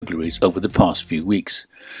burglaries over the past few weeks.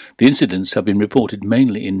 The incidents have been reported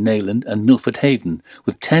mainly in Neyland and Milford Haven,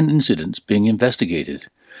 with 10 incidents being investigated.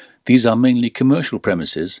 These are mainly commercial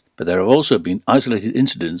premises, but there have also been isolated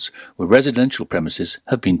incidents where residential premises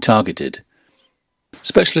have been targeted.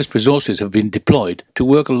 Specialist resources have been deployed to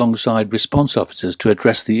work alongside response officers to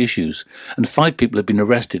address the issues, and 5 people have been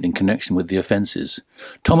arrested in connection with the offences.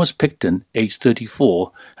 Thomas Picton, aged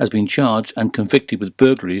 34, has been charged and convicted with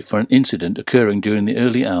burglary for an incident occurring during the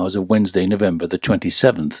early hours of Wednesday, November the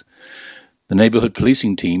 27th. The neighbourhood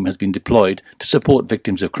policing team has been deployed to support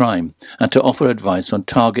victims of crime and to offer advice on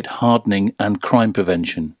target hardening and crime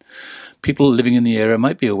prevention. People living in the area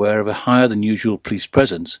might be aware of a higher than usual police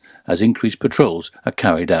presence as increased patrols are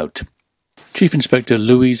carried out. Chief Inspector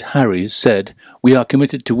Louise Harries said, "We are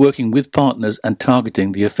committed to working with partners and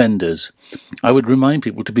targeting the offenders. I would remind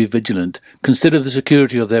people to be vigilant, consider the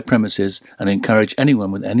security of their premises and encourage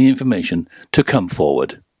anyone with any information to come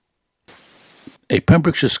forward." A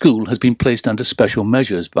Pembrokeshire school has been placed under special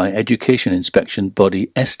measures by education inspection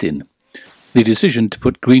body Estin. The decision to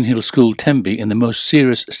put Greenhill School Tenby in the most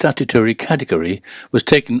serious statutory category was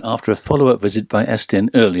taken after a follow-up visit by Estin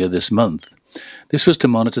earlier this month. This was to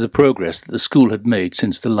monitor the progress that the school had made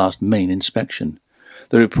since the last main inspection.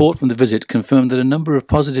 The report from the visit confirmed that a number of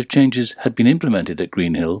positive changes had been implemented at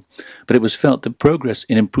Greenhill, but it was felt that progress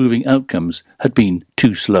in improving outcomes had been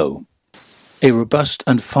too slow. A robust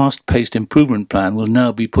and fast-paced improvement plan will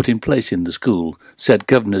now be put in place in the school, said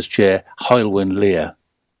Governor's Chair Hylwyn Lear.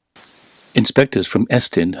 Inspectors from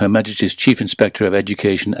Estin, Her Majesty's Chief Inspector of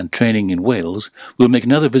Education and Training in Wales, will make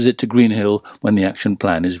another visit to Greenhill when the action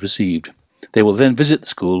plan is received. They will then visit the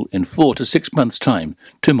school in 4 to 6 months' time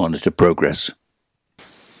to monitor progress.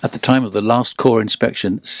 At the time of the last core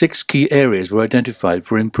inspection, 6 key areas were identified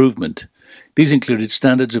for improvement. These included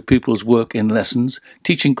standards of pupils' work in lessons,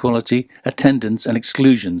 teaching quality, attendance and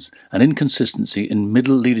exclusions, and inconsistency in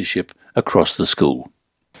middle leadership across the school.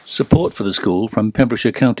 Support for the school from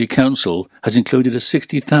Pembrokeshire County Council has included a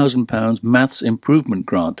 £60,000 maths improvement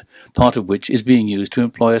grant, part of which is being used to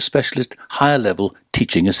employ a specialist higher-level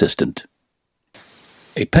teaching assistant.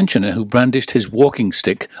 A pensioner who brandished his walking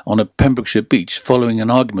stick on a Pembrokeshire beach following an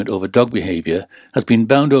argument over dog behaviour has been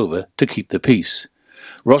bound over to keep the peace.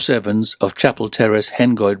 Ross Evans of Chapel Terrace,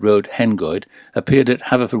 Hengoed Road, Hengoed, appeared at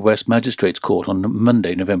Haverfordwest Magistrates Court on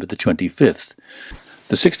Monday, November the 25th.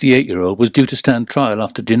 The 68-year-old was due to stand trial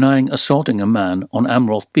after denying assaulting a man on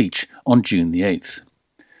Amroth Beach on June the 8th.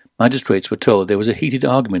 Magistrates were told there was a heated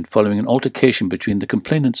argument following an altercation between the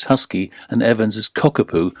complainant's husky and Evans's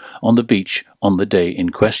cockapoo on the beach on the day in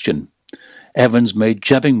question. Evans made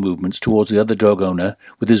jabbing movements towards the other dog owner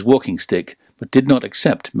with his walking stick, but did not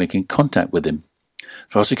accept making contact with him. The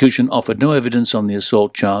prosecution offered no evidence on the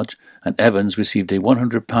assault charge, and Evans received a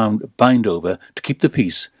 £100 bind-over to keep the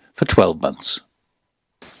peace for 12 months.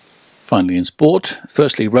 Finally in sport,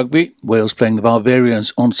 firstly rugby, Wales playing the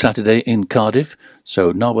Barbarians on Saturday in Cardiff,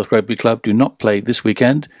 so Narberth Rugby Club do not play this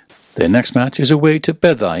weekend. Their next match is away to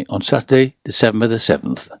Beddau on Saturday, December the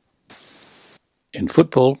 7th. In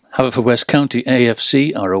football, Haverfordwest County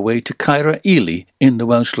AFC are away to Caira Ely in the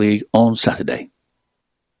Welsh League on Saturday.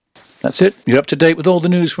 That's it, you're up to date with all the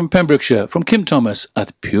news from Pembrokeshire, from Kim Thomas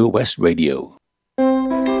at Pure West Radio.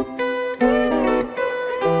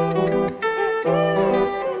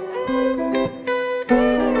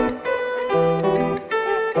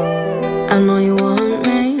 I know you want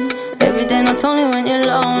me every day, not only when you're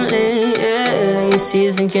lonely. Yeah, you see,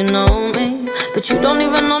 you think you know me, but you don't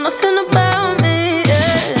even know nothing about me.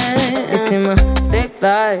 Yeah, you see my thick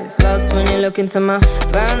thighs, lost when you look into my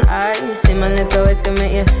brown eyes. See my little ways can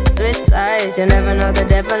make you switch sides. You never know the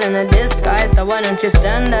devil in a disguise, so why don't you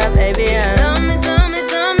stand up, baby? Tell me, do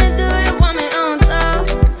you want me on top?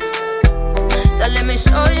 So let me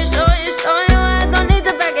show you. I don't need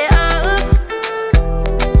to back it up.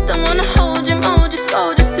 Don't wanna hold you, mold you,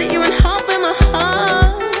 scold you, split you in half with my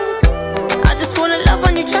heart. I just wanna love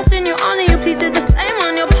on you, trust in you, honor you. Please do the same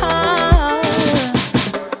on your part.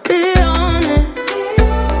 Be honest,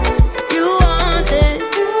 you want this,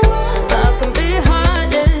 but I can be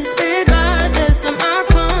heartless, regardless of my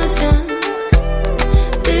conscience.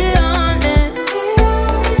 Be honest,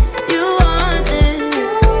 you want this,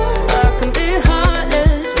 but I can be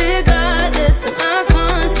heartless, regardless of my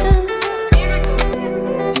conscience.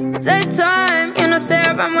 Take time, you know, stay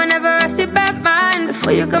around whenever I see bad mind.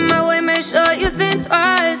 Before you come my way, make sure you think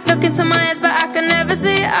twice. Look into my eyes, but I can never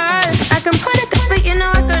see eyes. I can point a gun, but you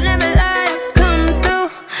know I could never lie. Come through,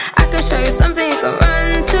 I can show you something you can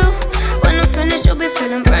run to. When I'm finished, you'll be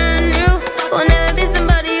feeling brand new. Will never be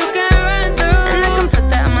somebody you can run through. And I can put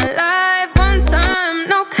that in my life one time,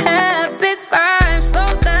 no cap, big five, slow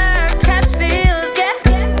down.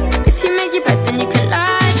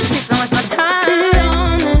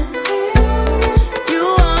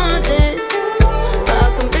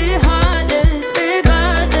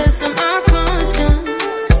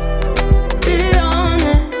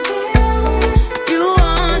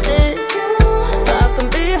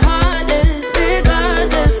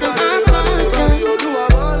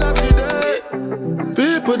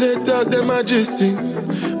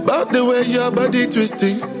 Love the way your body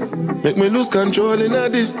twisting, make me lose control in a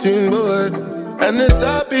this thing, boy. And it's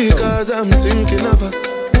happy cause I'm thinking of us.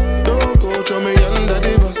 Don't go throw me under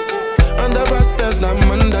the bus. Under respect, I'm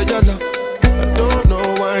under your love. I don't know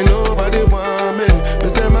why nobody want me. Me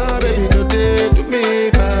say my baby no day to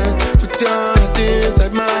me bad. Put your heart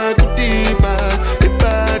inside my goodie bag. If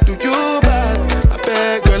I do you bad, I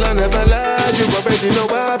beg girl I never lied. You already know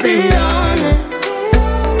I be honest.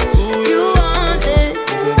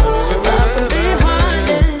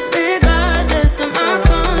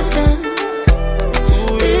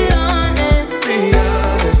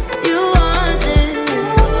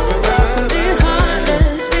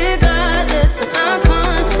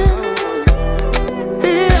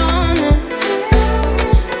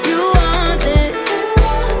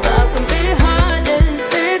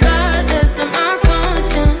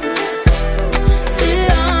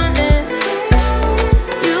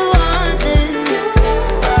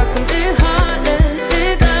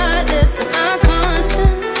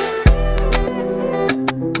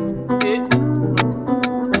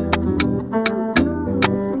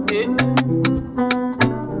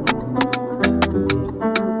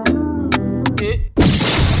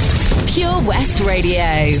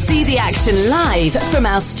 See the action live from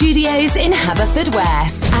our studios in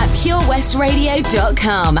Haverfordwest at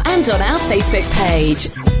purewestradio.com and on our Facebook page.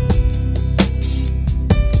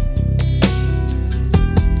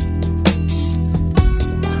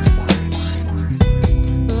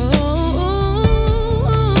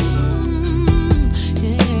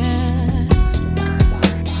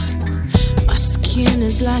 My skin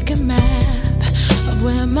is like a map of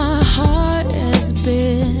where my heart has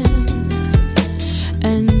been.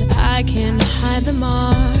 And I can hide the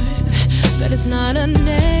marks, but it's not a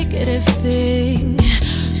negative thing.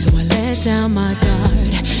 So I let down my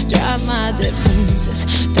guard, drop my defenses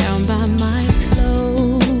down by my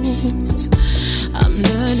clothes. I'm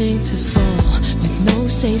learning to fall with no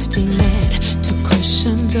safety net to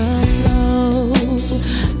cushion the blow.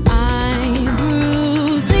 I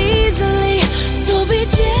bruise easily, so be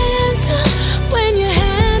gentle when you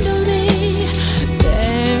handle me.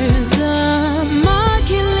 There's a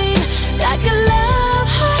like a love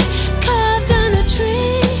heart carved on a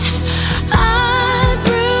tree. I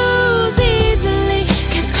bruise easily,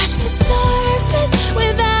 can scratch the surface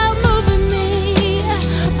without moving me.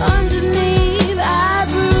 Underneath, I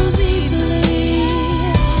bruise easily.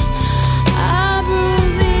 I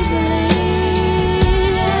bruise easily.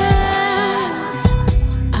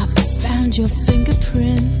 I found your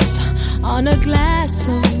fingerprints on a glass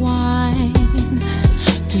of wine.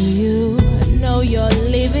 Do you know you're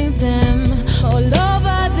leaving them all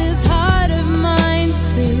over this heart of mine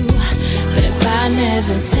too? But if I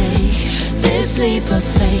never take this leap of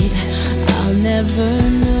faith, I'll never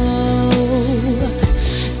know.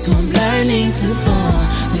 So I'm learning to fall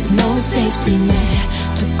with no safety net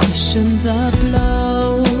to cushion the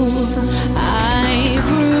blow. I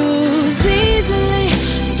bruise easily,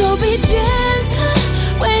 so be gentle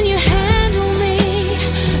when you handle me.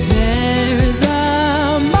 There's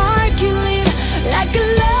a mark you leave like a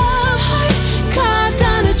love heart carved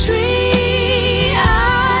on a tree.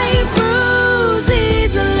 I bruise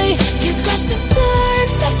easily, can scratch the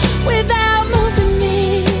surface without moving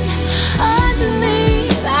me.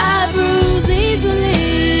 Underneath, I bruise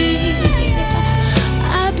easily.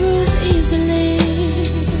 I bruise easily.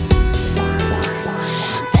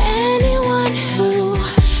 Anyone who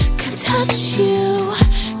can touch you,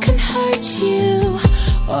 can hurt you,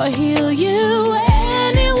 or heal you.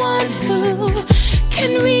 Anyone who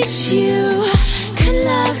can reach you, can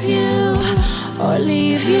love you, or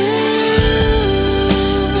leave you.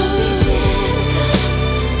 So be gentle.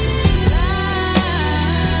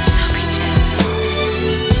 So be gentle.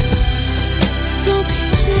 So be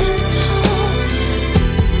gentle.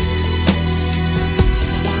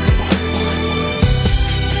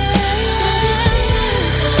 So be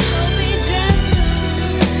gentle. Be gentle.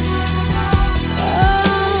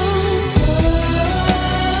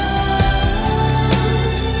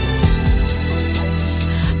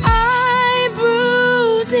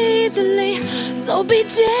 So be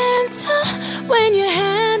gentle when you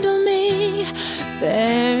handle me.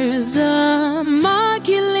 There's a mark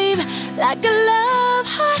you leave like a love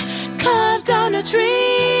heart carved on a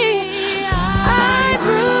tree. I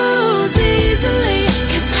bruise easily,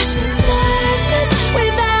 can scratch the surface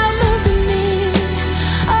without moving me.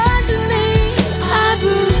 Underneath, I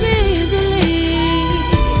bruise easily.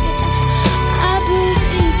 I bruise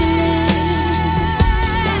easily.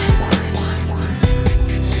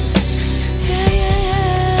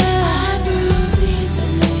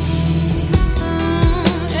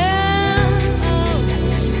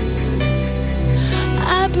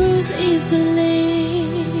 bruise easily.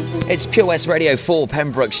 It's Pure West Radio for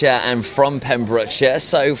Pembrokeshire and from Pembrokeshire.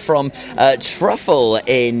 So from Trwffl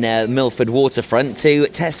in Milford Waterfront to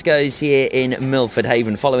Tesco's here in Milford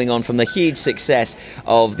Haven, following on from the huge success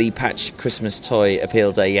of the Patch Christmas Toy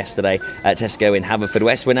Appeal Day yesterday at Tesco in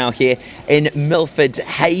Haverfordwest. We're now here in Milford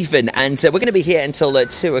Haven, and we're going to be here until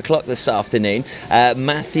 2 o'clock this afternoon.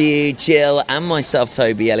 Matthew, Jill and myself,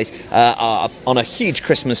 Toby Ellis, are on a huge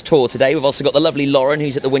Christmas tour today. We've also got the lovely Lauren,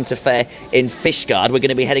 who's at the Winter Fair in Fishguard. We're going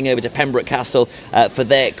to be heading over to Pembroke Castle for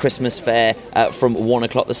their Christmas fair from 1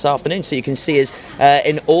 o'clock this afternoon. So you can see us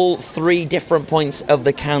in all 3 different points of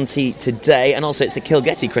the county today. And also it's the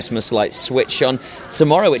Kilgetty Christmas lights switch on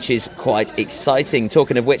tomorrow, which is quite exciting.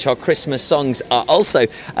 Talking of which, our Christmas songs are also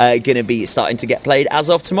going to be starting to get played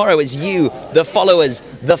as of tomorrow, as you, the followers,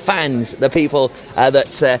 the fans, the people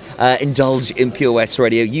that indulge in Pure West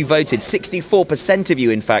Radio, you voted. 64% of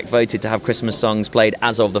you, in fact, voted to have Christmas songs played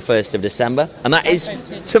as of the 1st of December. And that is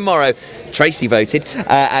tomorrow. Tracy voted,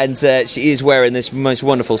 and she is wearing this most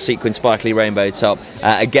wonderful sequin sparkly rainbow top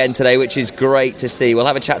again today, which is great to see. We'll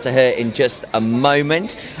have a chat to her in just a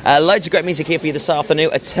moment. Loads of great music here for you this afternoon.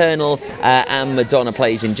 Eternal and Madonna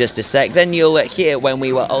plays in just a sec. Then you'll hear when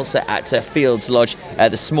we were also at Fields Lodge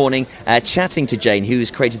this morning, chatting to Jane,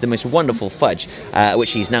 who's created the most wonderful fudge, which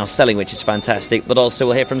she's now selling, which is fantastic. But also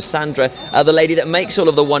we'll hear from Sandra, the lady that makes all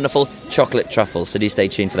of the wonderful chocolate truffles. So do stay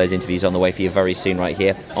tuned for those interviews on the way for you very soon right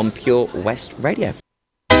here on Pure West Radio.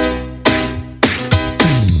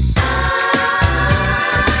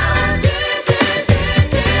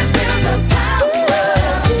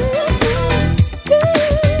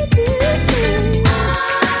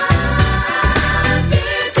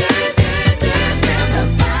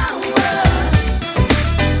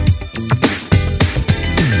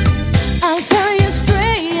 I'll tell you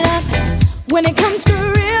straight up, when it comes to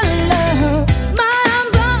real love, my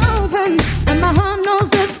arms are open and my heart knows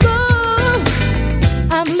the score.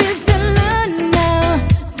 I've lived to learn now,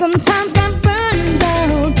 sometimes got burned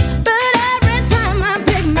down, but every time I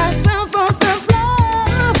pick myself off the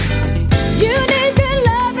floor. You need good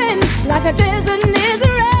loving, like a desert needs the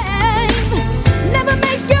rain. Never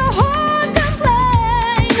make your heart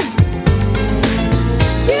complain.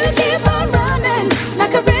 You keep on running,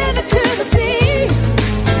 like a river to the sea.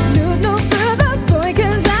 Look no further, boy,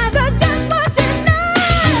 'cause I got just what you need.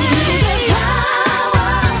 The power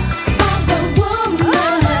of the woman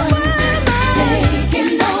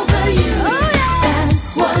taking over you. That's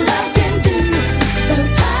what love can do. The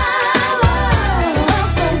power of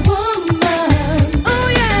the woman. Oh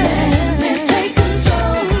yeah. Let me take control.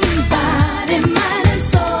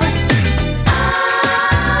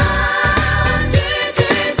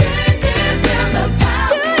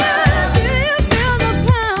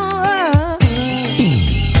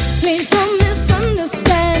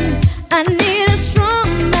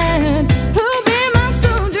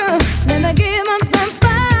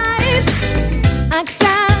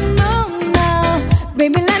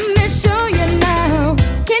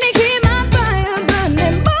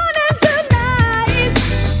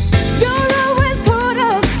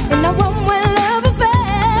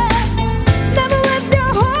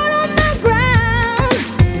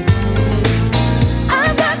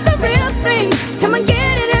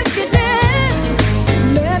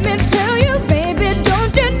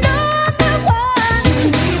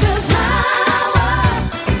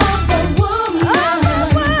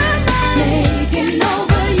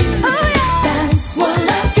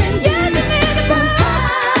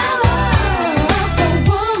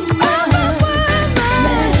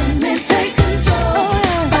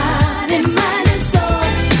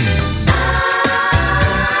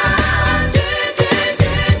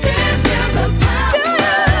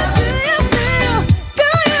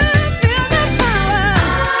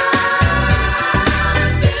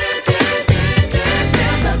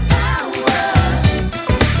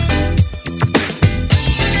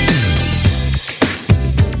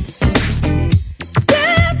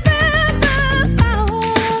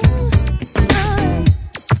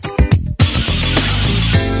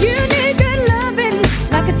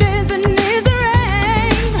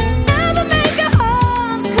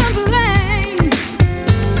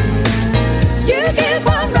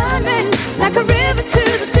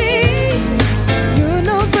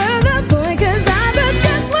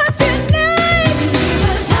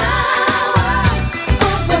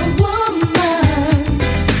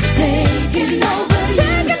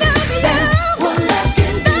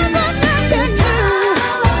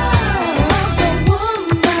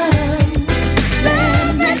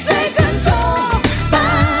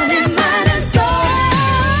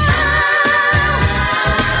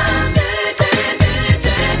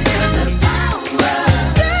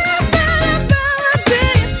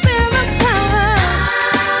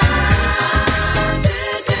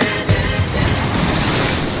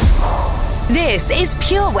 is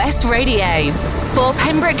Pure West Radio. For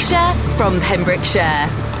Pembrokeshire, from Pembrokeshire.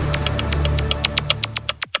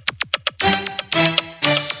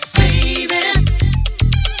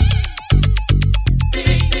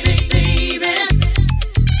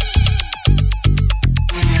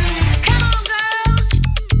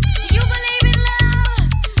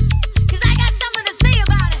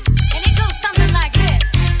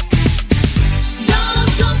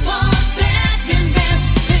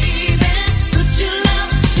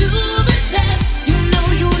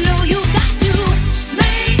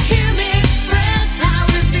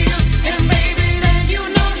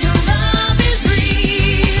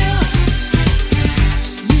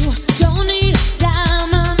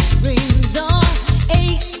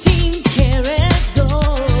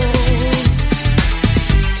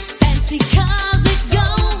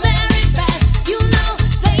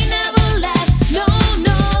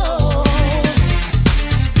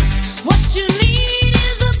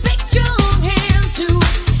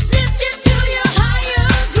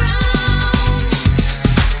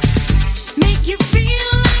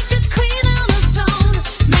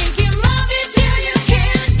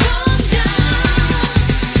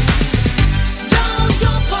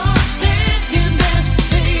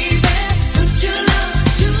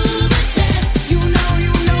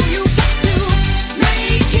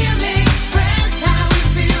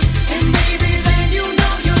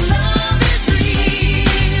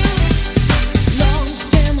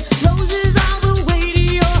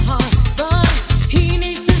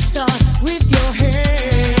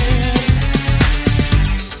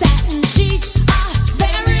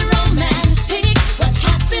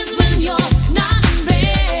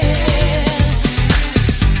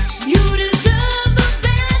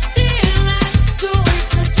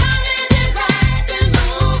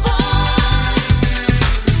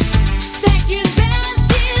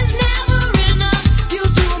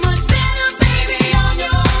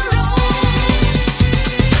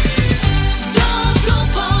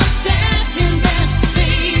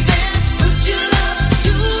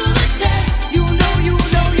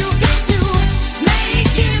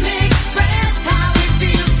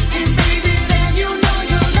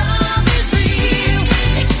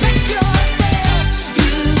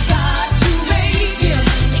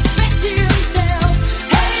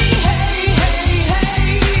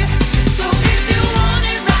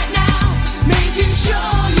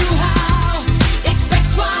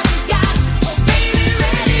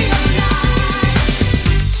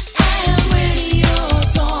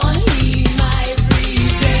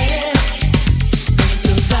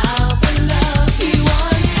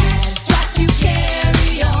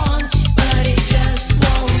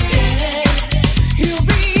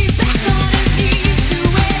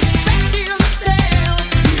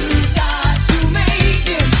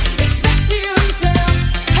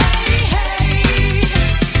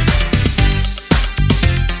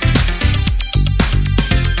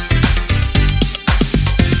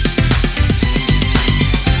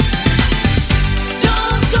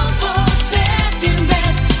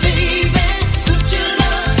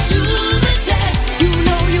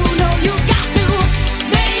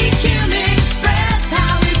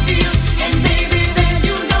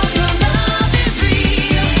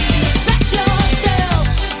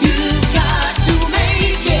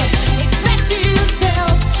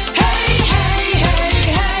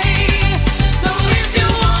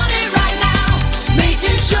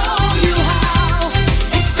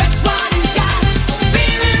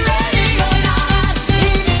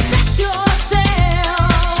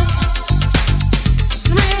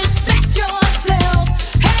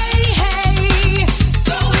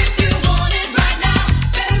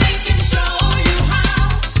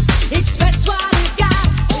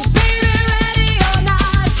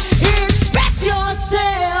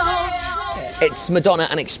 It's Madonna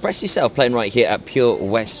and Express Yourself playing right here at Pure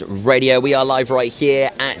West Radio. We are live right here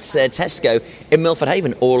at Tesco in Milford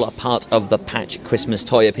Haven, all a part of the Patch Christmas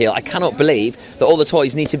Toy Appeal. I cannot believe that all the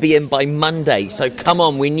toys need to be in by Monday, so come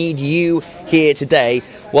on, we need you here today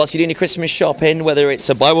whilst you're doing your Christmas shopping, whether it's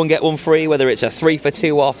a buy one get one free, whether it's a 3 for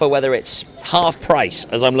 2 offer, whether it's half price,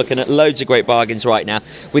 as I'm looking at loads of great bargains right now.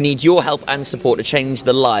 We need your help and support to change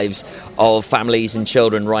the lives of families and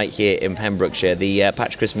children right here in Pembrokeshire. The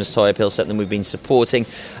Patch Christmas Toy Appeal is something we've been supporting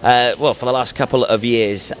for the last couple of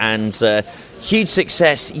years, and huge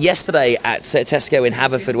success yesterday at Tesco in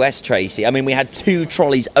Haverfordwest, Tracy. I mean, we had 2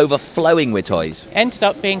 trolleys overflowing with toys. Ended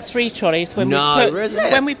up being 3 trolleys when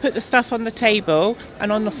we put the stuff on the table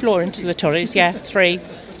and on the floor into the trolleys. Yeah, 3.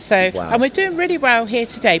 So, wow. And we're doing really well here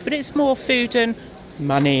today, but it's more food and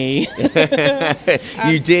money.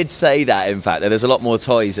 You did say that, in fact. There's a lot more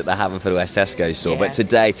toys at the Haverfordwest Tesco store, but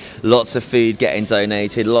today, lots of food getting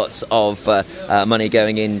donated, lots of money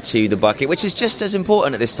going into the bucket, which is just as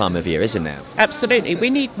important at this time of year, isn't it? Absolutely. We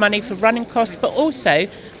need money for running costs, but also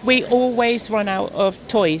we always run out of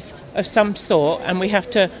toys of some sort, and we have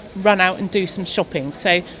to run out and do some shopping.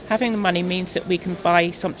 So having the money means that we can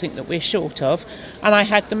buy something that we're short of. And I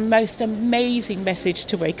had the most amazing message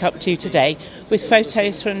to wake up to today with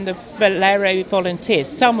photos from the Valero volunteers,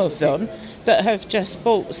 some of them that have just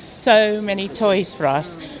bought so many toys for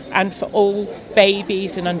us, and for all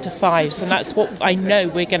babies and under 5s. And that's what I know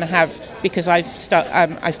we're going to have, because I've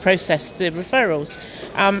processed the referrals,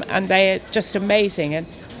 and they're just amazing.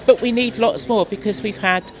 But we need lots more, because we've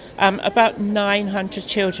had about 900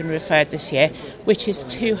 children referred this year, which is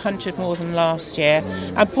 200 more than last year.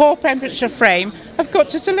 And poor Pembrokeshire Frame have got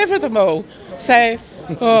to deliver them all. So,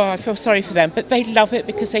 I feel sorry for them. But they love it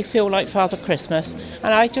because they feel like Father Christmas.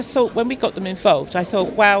 And I just thought, when we got them involved, I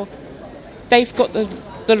thought, wow, they've got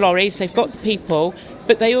the lorries, they've got the people,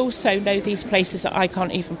 but they also know these places that I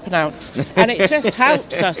can't even pronounce. And it just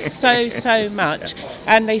helps us so much.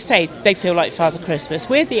 And they say they feel like Father Christmas.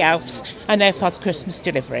 We're the elves, and they're Father Christmas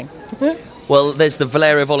delivering. Well, there's the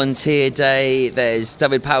Valero Volunteer Day, there's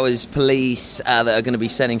David Powers Police that are going to be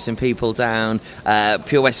sending some people down,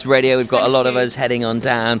 Pure West Radio, we've got a lot of us heading on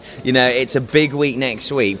down. You know, it's a big week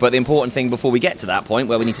next week, but the important thing before we get to that point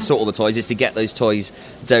where we need to sort all the toys is to get those toys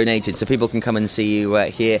donated, so people can come and see you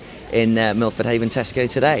here in Milford Haven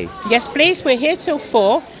Tesco today. Yes, please, we're here till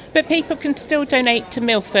 4, but people can still donate to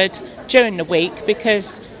Milford during the week,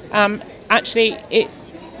 because actually it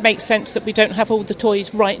makes sense that we don't have all the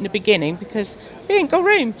toys right in the beginning, because we ain't got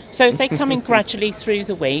room. So if they come in gradually through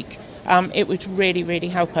the week, it would really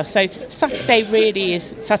help us. So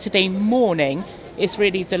Saturday morning is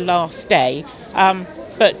really the last day,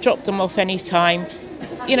 but drop them off any time.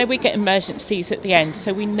 You know, we get emergencies at the end,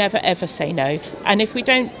 so we never ever say no. And if we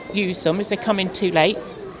don't use them, if they come in too late,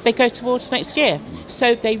 they go towards next year.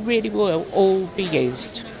 So they really will all be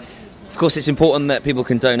used. Of course, it's important that people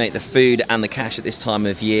can donate the food and the cash at this time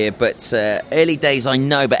of year, but early days I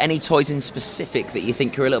know, but any toys in specific that you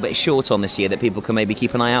think you're a little bit short on this year that people can maybe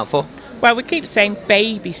keep an eye out for? Well, we keep saying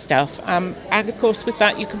baby stuff, and of course with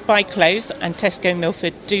that you can buy clothes, and Tesco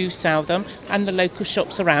Milford do sell them, and the local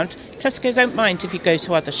shops around. Tesco don't mind if you go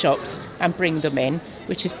to other shops and bring them in,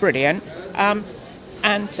 which is brilliant.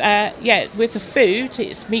 With the food,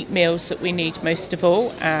 it's meat meals that we need most of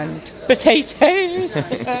all, and potatoes,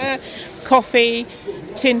 coffee,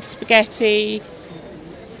 tinned spaghetti,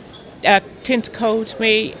 tinned cold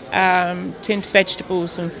meat, tinned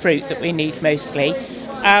vegetables and fruit that we need mostly.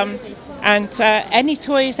 Any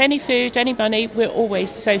toys, any food, any money, we're always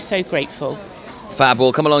so grateful. Fab.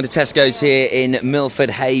 Well, come along to Tesco's here in Milford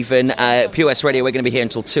Haven. Pure West Radio, we're going to be here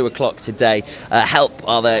until 2 o'clock today.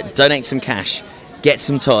 Donate some cash. Get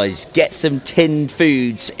some toys, get some tinned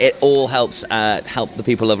foods. It all helps help the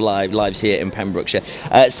people of lives here in Pembrokeshire.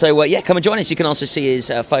 Come and join us. You can also see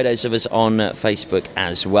his photos of us on Facebook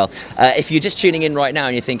as well. If you're just tuning in right now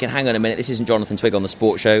and you're thinking, hang on a minute, this isn't Jonathan Twig on the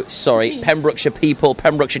Sports Show. Sorry, Pembrokeshire people,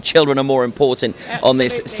 Pembrokeshire children are more important on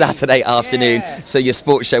this Saturday afternoon. Yeah. So your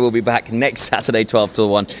Sports Show will be back next Saturday, 12 till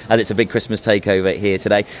 1, as it's a big Christmas takeover here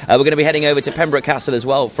today. We're going to be heading over to Pembroke Castle as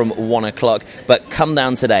well from 1 o'clock. But come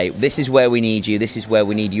down today. This is where we need you. This is where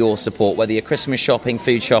we need your support. Whether you're Christmas shopping,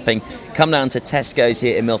 food shopping, come down to Tesco's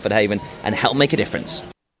here in Milford Haven and help make a difference.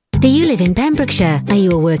 Do you live in Pembrokeshire? Are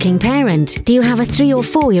you a working parent? Do you have a 3 or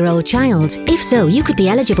 4-year-old child? If so, you could be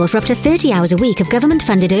eligible for up to 30 hours a week of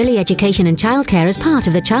government-funded early education and childcare as part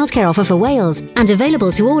of the childcare offer for Wales, and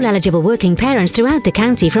available to all eligible working parents throughout the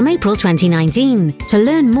county from April 2019. To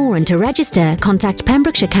learn more and to register, contact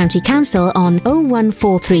Pembrokeshire County Council on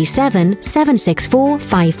 01437 764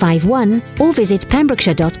 551 or visit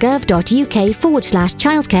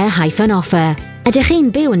pembrokeshire.gov.uk/childcare-offer. Ydych chi'n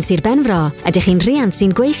byw yn Sir Benfro? Ydych chi'n riant sy'n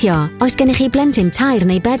gweithio? Oes gennych chi blentyn tair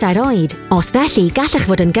neu 4 oed? Os felly, gallech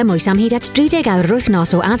fod yn gymwys am hyd at 30 awr yr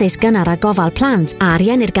wythnos o addysg gynnar a gofal plant a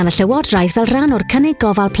ariennir gan y Llywodraeth fel rhan o'r cynnig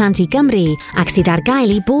gofal plant i Gymru, ac sydd ar gael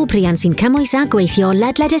i bob riant sy'n cymwys a gweithio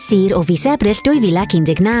ledled y sir o fis Ebrill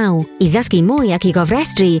 2019. I ddysgu mwy ac i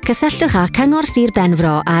gofrestru, cysylltwch â Cyngor Sir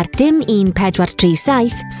Benfro ar dim 1437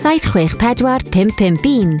 764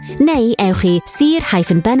 551 neu ewch i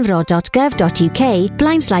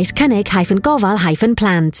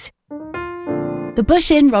sir-benfro.gov.uk/cynnig-gofal-plant. The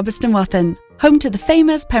Bush Inn, Robertson Wathen, home to the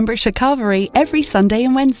famous Pembrokeshire Carvery every Sunday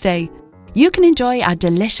and Wednesday. You can enjoy our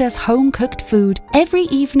delicious home-cooked food every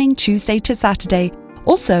evening, Tuesday to Saturday.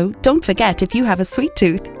 Also, don't forget, if you have a sweet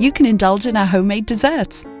tooth, you can indulge in our homemade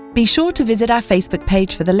desserts. Be sure to visit our Facebook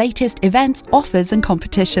page for the latest events, offers and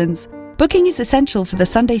competitions. Booking is essential for the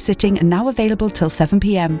Sunday sitting and now available till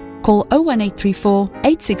 7pm. Call 01834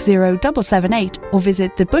 860 778 or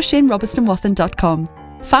visit thebushinrobertsonwathen.com.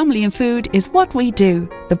 Family and food is what we do.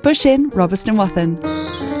 The Bush Inn, Robertson Wathen.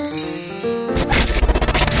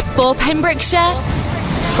 For Pembrokeshire,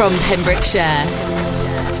 from Pembrokeshire.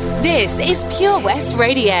 This is Pure West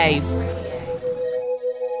Radio.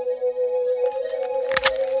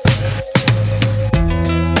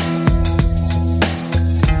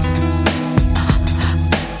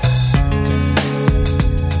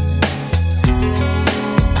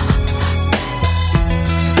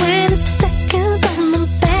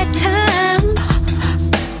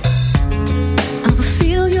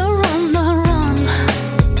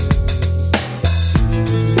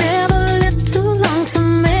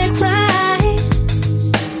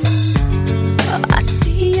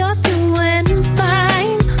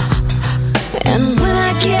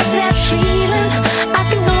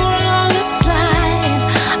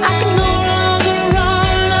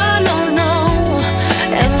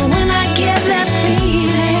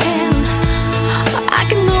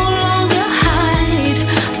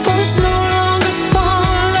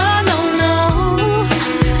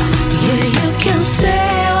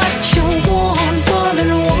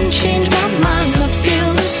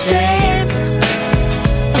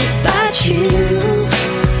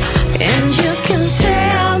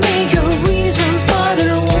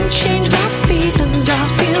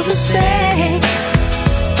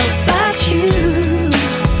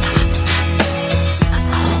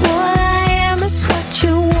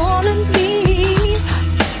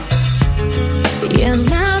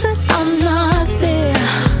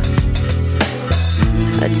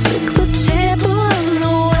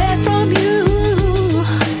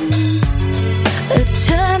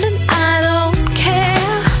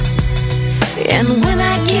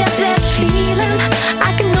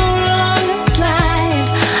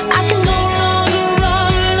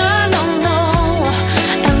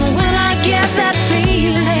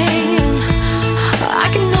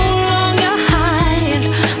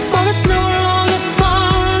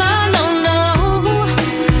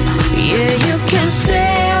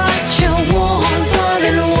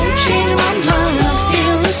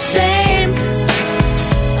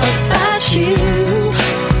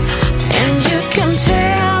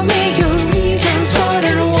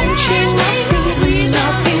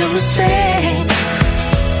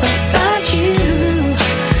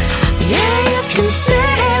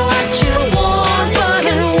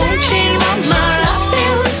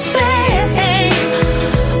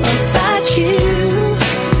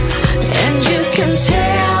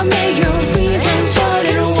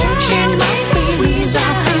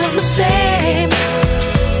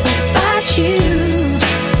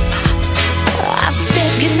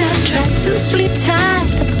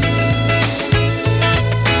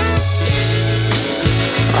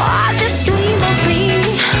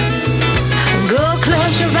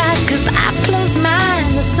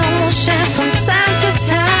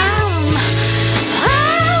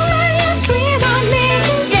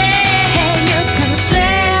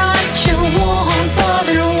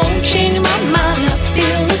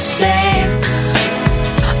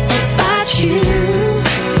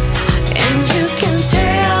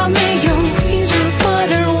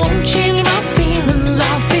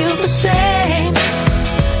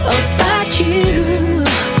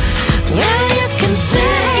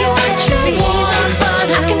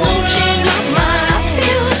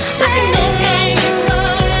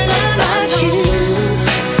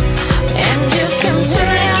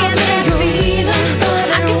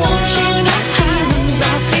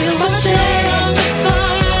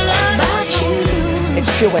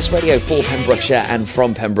 Pure West Radio for Pembrokeshire and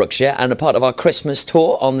from Pembrokeshire, and a part of our Christmas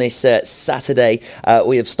tour on this Saturday.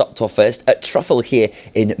 We have stopped off first at Trwffl here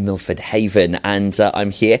in Milford Haven, and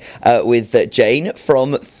I'm here with Jane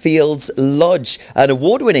from Fields Lodge, an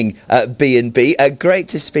award-winning B&B. Great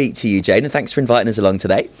to speak to you, Jane, and thanks for inviting us along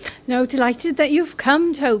today. No, delighted that you've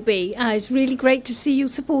come, Toby. It's really great to see you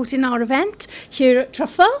supporting our event here at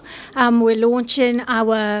Trwffl. We're launching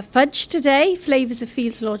our fudge today, Flavours of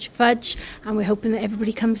Fields Lodge Fudge, and we're hoping that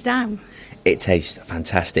everybody comes down. It tastes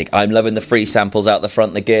fantastic. I'm loving the free samples out the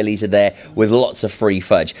front. The girlies are there with lots of free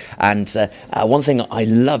fudge. And one thing I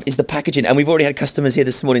love is the packaging. And we've already had customers here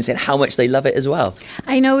this morning saying how much they love it as well.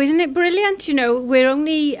 I know, isn't it brilliant? You know, we're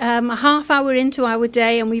only a half hour into our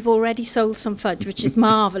day and we've already sold some fudge, which is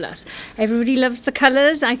marvellous. Everybody loves the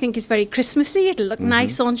colours. I think it's very Christmassy. It'll look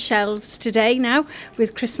nice on shelves today now,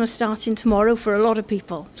 with Christmas starting tomorrow for a lot of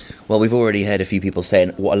people. Well, we've already heard a few people saying,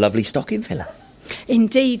 what a lovely stocking filler.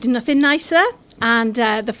 Indeed, nothing nicer. And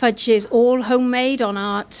the fudge is all homemade on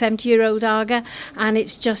our 70-year-old Aga, and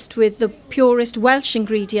it's just with the purest Welsh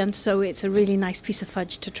ingredients, so it's a really nice piece of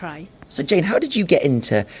fudge to try. So, Jane, how did you get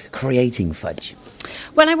into creating fudge?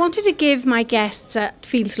 Well, I wanted to give my guests at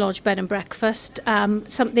Fields Lodge Bed and Breakfast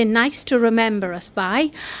something nice to remember us by,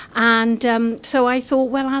 and so I thought,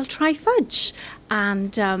 well, I'll try fudge.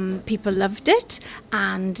 And people loved it,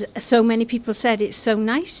 and so many people said it's so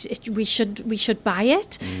nice, we should buy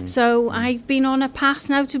it. So I've been on a path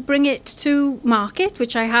now to bring it to market,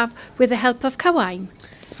 which I have with the help of Cowine.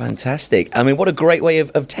 Fantastic. I mean, what a great way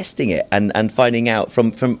of testing it and finding out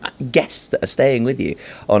from guests that are staying with you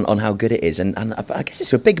on how good it is. And I guess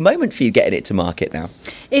it's a big moment for you getting it to market now.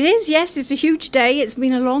 It is, yes. It's a huge day. It's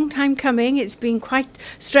been a long time coming. It's been quite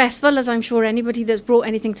stressful, as I'm sure anybody that's brought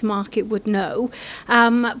anything to market would know.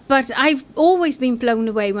 But I've always been blown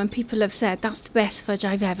away when people have said, that's the best fudge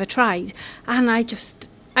I've ever tried. And I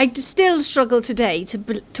still struggle today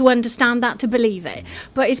to understand that, to believe it.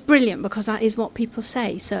 But it's brilliant because that is what people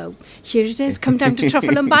say. So here it is. Come down to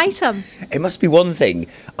Trwffl and buy some. It must be one thing,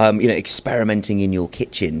 experimenting in your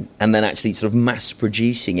kitchen and then actually sort of mass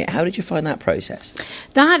producing it. How did you find that process?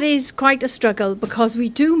 That is quite a struggle because we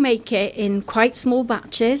do make it in quite small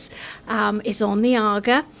batches. It's on the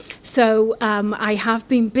Aga. So I have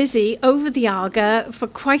been busy over the Aga for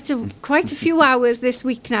quite a few hours this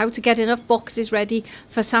week now to get enough boxes ready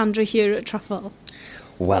for Sandra here at Trwffl.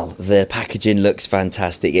 Well, the packaging looks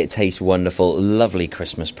fantastic. It tastes wonderful. Lovely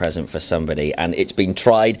Christmas present for somebody. And it's been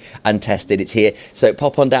tried and tested. It's here. So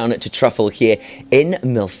pop on down to Trwffl here in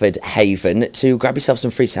Milford Haven to grab yourself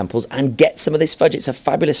some free samples and get some of this fudge. It's a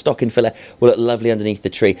fabulous stocking filler. Will look lovely underneath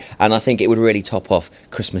the tree. And I think it would really top off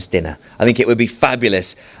Christmas dinner. I think it would be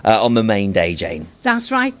fabulous on the main day, Jane.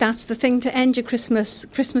 That's right. That's the thing to end your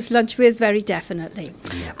Christmas lunch with, very definitely.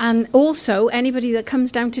 Yeah. And also, anybody that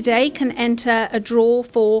comes down today can enter a draw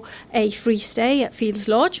for a free stay at Fields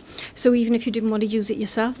Lodge. So even if you didn't want to use it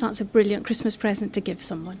yourself, that's a brilliant Christmas present to give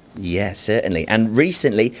someone. Yeah, certainly. And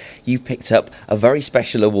recently, you've picked up a very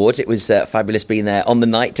special award. It was fabulous being there on the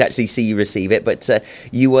night to actually see you receive it. But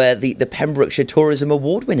you were the Pembrokeshire Tourism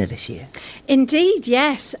Award winner this year. Indeed,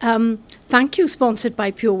 yes. Thank you, sponsored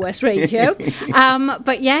by Pure West Radio.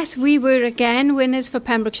 But yes, we were again winners for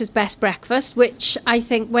Pembrokeshire's Best Breakfast, which I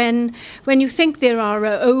think when you think there are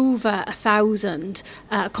over 1,000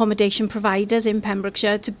 accommodation providers in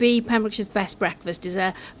Pembrokeshire, to be Pembrokeshire's Best Breakfast is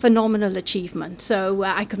a phenomenal achievement. So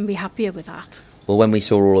I couldn't be happier with that. Well, when we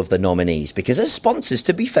saw all of the nominees, because as sponsors,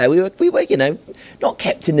 to be fair, we were, not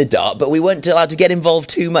kept in the dark, but we weren't allowed to get involved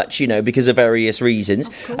too much, because of various reasons.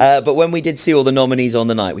 But when we did see all the nominees on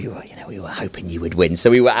the night, we were hoping you would win. So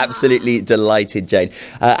we were absolutely delighted, Jane.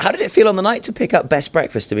 How did it feel on the night to pick up Best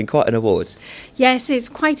Breakfast? I mean, quite an award. Yes, it's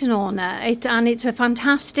quite an honour. And it's a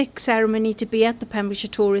fantastic ceremony to be at the Pembrokeshire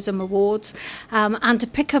Tourism Awards and to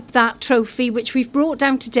pick up that trophy, which we've brought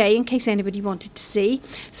down today in case anybody wanted to see.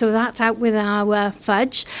 So that's out with our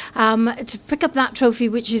fudge. To pick up that trophy,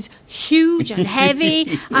 which is huge and heavy,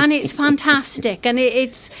 and it's fantastic. And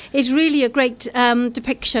it's really a great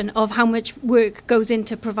depiction of how much work goes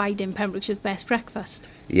into providing Pembrokeshire's Best Breakfast.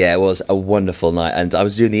 Yeah, it was a wonderful night, and I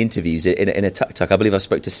was doing the interviews in a tuk-tuk. I believe I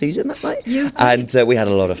spoke to Susan that night, and we had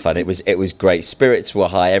a lot of fun. It was great. Spirits were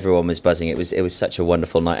high. Everyone was buzzing. It was such a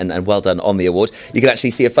wonderful night, and well done on the award. You can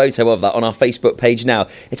actually see a photo of that on our Facebook page now.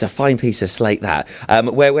 It's a fine piece of slate, that.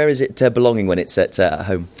 Where is it belonging when it's at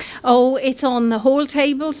home? Oh, it's on the hall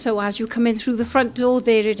table, so as you come in through the front door,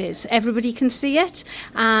 there it is. Everybody can see it,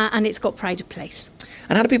 and it's got pride of place.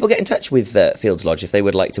 And how do people get in touch with Fields Lodge if they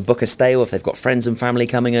would like to book a stay, or if they've got friends and family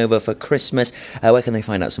coming over for Christmas? Where can they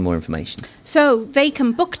find out some more information? So they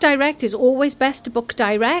can book direct. It's always best to book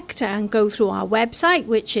direct and go through our website,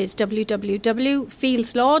 which is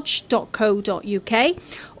www.fieldslodge.co.uk,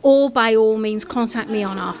 or by all means contact me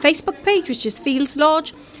on our Facebook page, which is Fields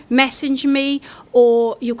Lodge, message me,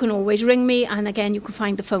 or you can always ring me, and again you can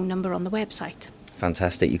find the phone number on the website.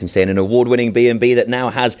 Fantastic. You can stay in an award-winning B&B that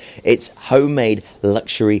now has its homemade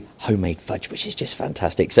luxury homemade fudge, which is just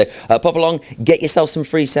fantastic. So pop along, get yourself some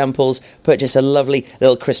free samples, purchase a lovely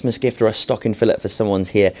little Christmas gift or a stocking fillet for someone's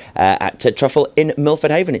here at Trwffl in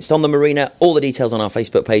Milford Haven. It's on the marina. All the details on our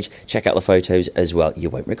Facebook page. Check out the photos as well.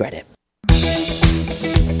 You won't regret it.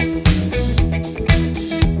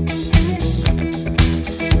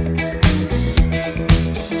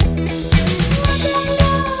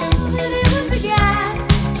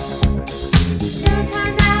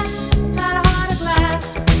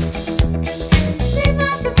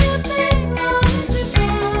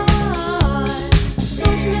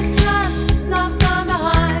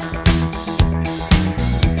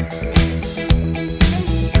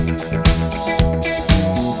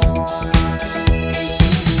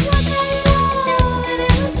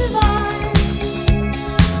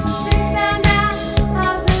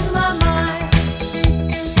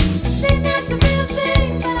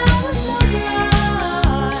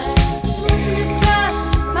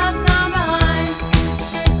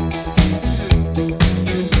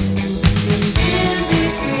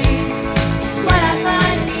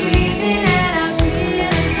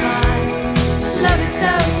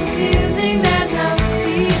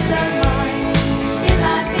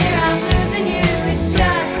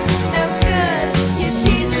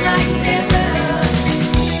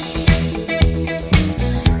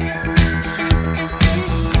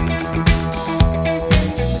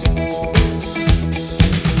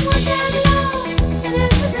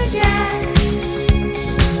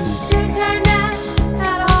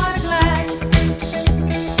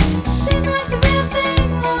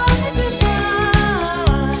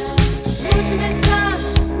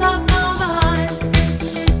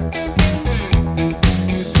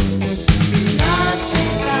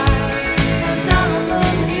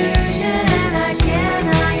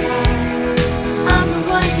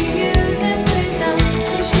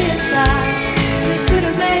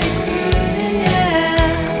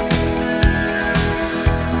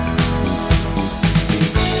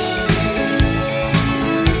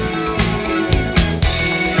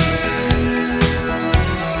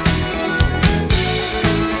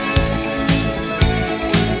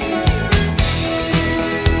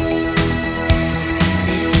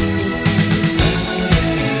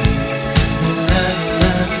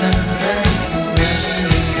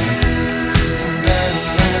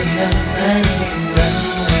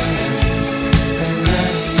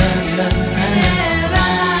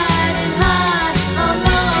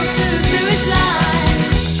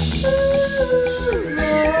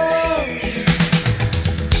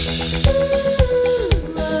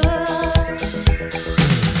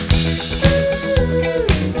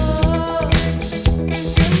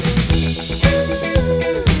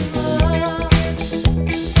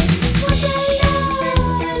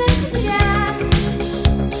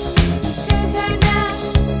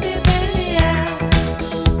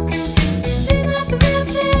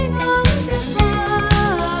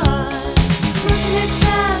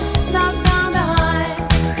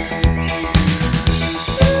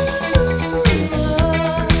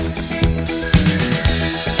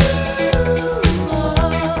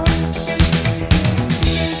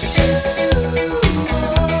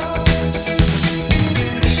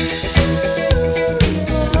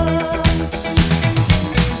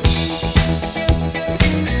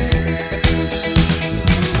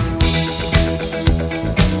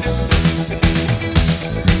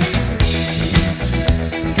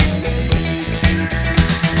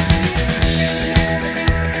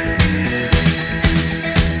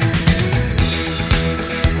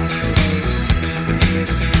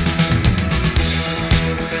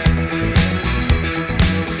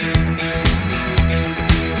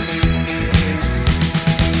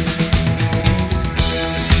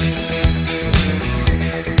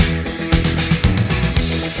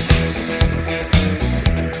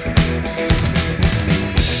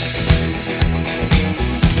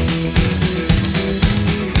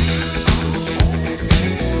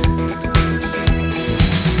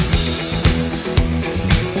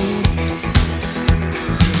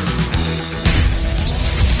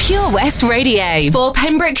 Pure West Radio. For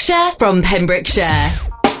Pembrokeshire, from Pembrokeshire.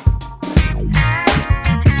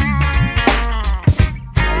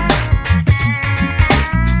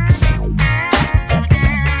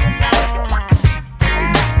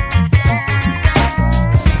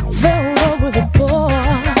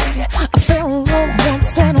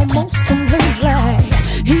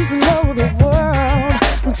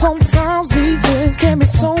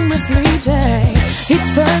 He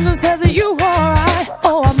turns and says, are you alright?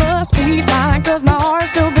 Oh, I must be fine, cause my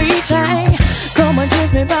heart's still beating. Come and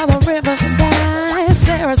kiss me by the riverside.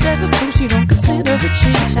 Sarah says it's cool, she don't consider it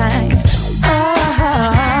cheating.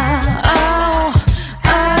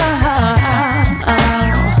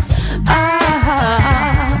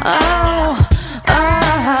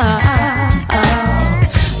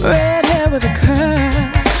 Red hair with a curl,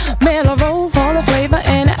 mellow roll for the flavor,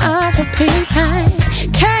 and eyes for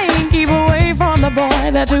peeping. Can't keep away from the boy.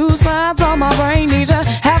 The two sides of my brain need to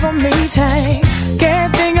have a meeting.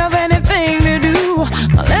 Can't think of anything to do.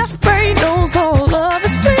 My left brain knows all love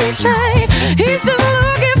is fleeting. He's just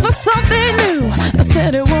looking for something new. I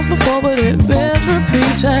said it once before, but it bears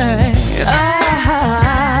repeating.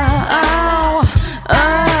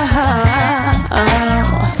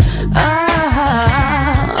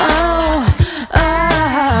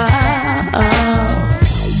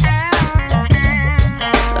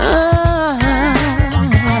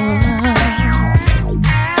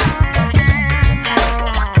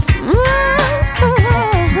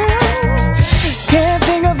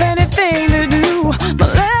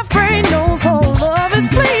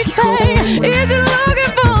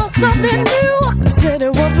 Something new. I said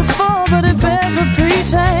it was before, but it bears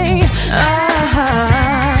repeating.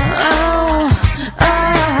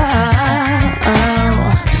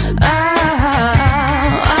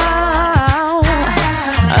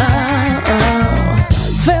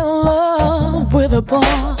 Fell in love with a boy.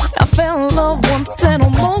 I fell in love once and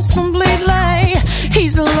almost completely.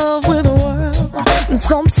 He's in love with the world, and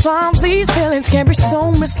sometimes these feelings can be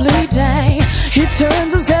so misleading. He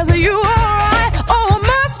turns and says, are you alright? Oh,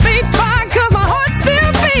 be fine, cause my heart's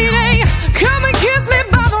still beating. Come and kiss me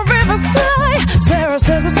by the riverside. Sarah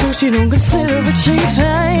says it's cool, she don't consider it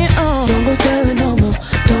cheating. Don't go telling no more,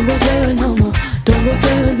 don't go telling no more, don't go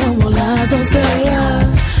telling no more lies on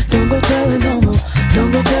Sarah. Don't go telling no more,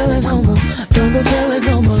 don't go telling no more, don't go telling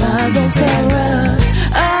no more lies on Sarah.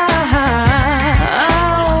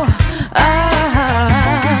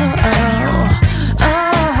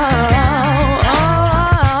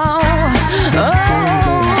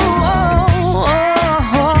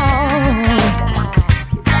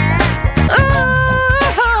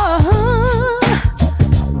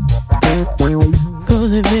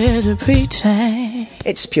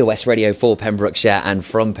 It's Pure West Radio for Pembrokeshire and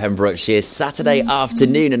from Pembrokeshire. Saturday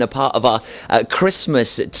afternoon and a part of our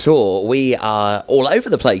Christmas tour. We are all over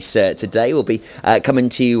the place today. We'll be coming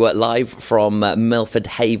to you live from Milford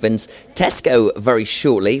Haven's Tesco very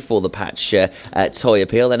shortly for the Patch Toy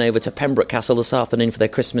Appeal. Then over to Pembroke Castle this afternoon for their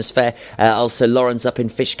Christmas fair. Also Lauren's up in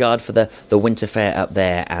Fishguard for the winter fair up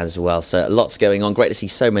there as well. So lots going on. Great to see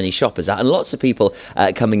so many shoppers out and lots of people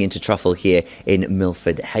coming into Trwffl here in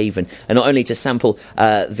Milford Haven. And not only to sample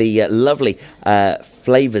the lovely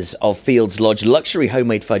flavours of Fields Lodge luxury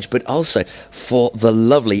homemade fudge, but also for the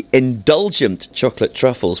lovely indulgent chocolate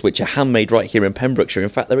truffles, which are handmade right here in Pembrokeshire. In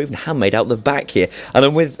fact, they're even handmade out the back here. And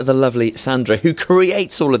I'm with the lovely Sandra, who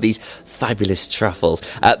creates all of these fabulous truffles.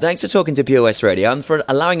 Thanks for talking to Pure West Radio and for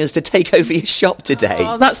allowing us to take over your shop today.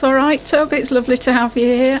 Oh, that's all right, Toby. It's lovely to have you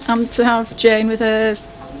here and to have Jane with her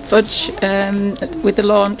fudge with the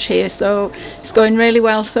launch here. So it's going really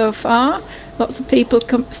well so far. Lots of people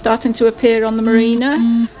starting to appear on the marina.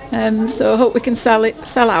 So I hope we can sell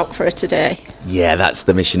out for it today. Yeah, that's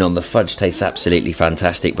the mission on. The fudge tastes absolutely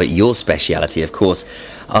fantastic, but your speciality, of course,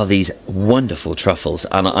 are these wonderful truffles.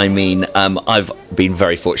 And I mean, I've been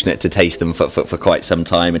very fortunate to taste them for quite some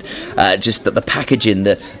time. And just the packaging,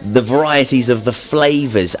 the varieties of the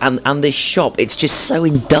flavours and this shop, it's just so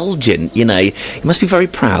indulgent, you know. You must be very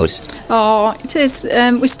proud. Oh, it is.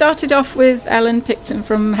 We started off with Ellen Picton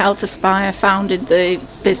from Health Aspire, founded the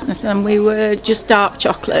business, and we were just dark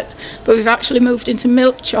chocolate. But we've actually moved into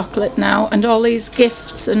milk chocolate now and all these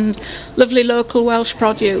gifts and lovely local Welsh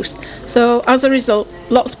produce. So as a result,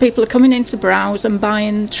 lots of people are coming in to browse and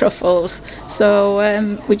buying truffles. So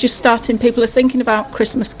we're just starting, people are thinking about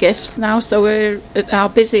Christmas gifts now, so we're at our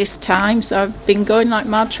busiest time. So I've been going like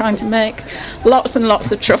mad trying to make lots and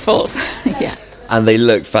lots of truffles. Yeah. and they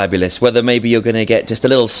look fabulous. Whether maybe you're going to get just a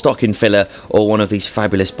little stocking filler or one of these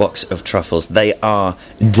fabulous box of truffles, they are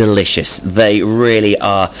delicious. They really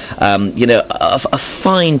are, a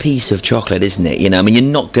fine piece of chocolate, isn't it? I mean, you're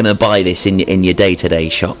not going to buy this in your day-to-day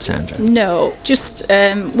shop, Sandra. No, just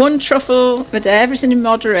one truffle a day, everything in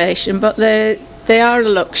moderation, but they are a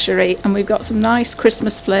luxury, and we've got some nice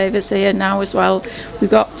Christmas flavours here now as well. We've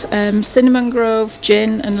got Cinnamon Grove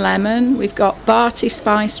gin and lemon. We've got Barty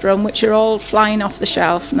spiced rum, which are all flying off the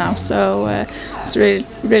shelf now, so it's really,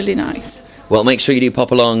 really nice. Well, make sure you do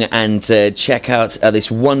pop along and check out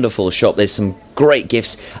this wonderful shop. There's some great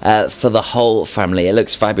gifts for the whole family. It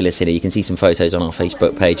looks fabulous here. You can see some photos on our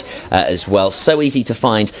Facebook page as well. So easy to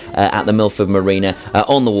find at the Milford Marina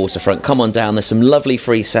on the waterfront. Come on down. There's some lovely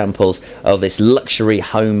free samples of this luxury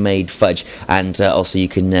homemade fudge, and also you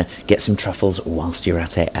can get some truffles whilst you're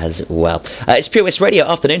at it as well. It's Pure West Radio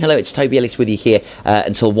afternoon. Hello, it's Toby Ellis with you here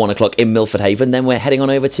until 1 o'clock in Milford Haven. Then we're heading on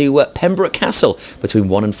over to Pembroke Castle between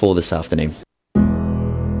 1 and 4 this afternoon.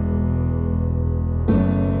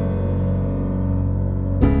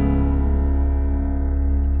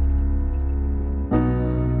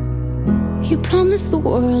 You promised the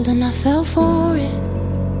world and I fell for it.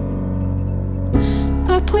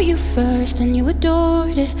 I put you first and you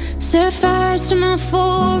adored it. Set fires to my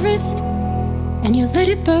forest and you let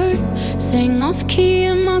it burn. Sang off key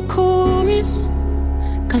in my chorus,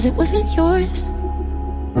 'cause it wasn't yours.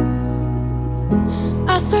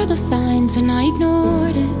 I saw the signs and I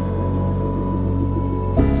ignored it.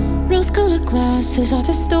 Rose-colored glasses are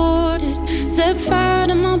distorted. Set fire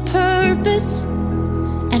to my purpose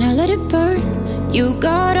and I let it burn. You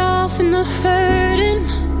got off in the hurting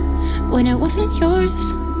when it wasn't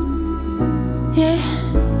yours. Yeah,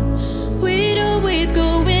 we'd always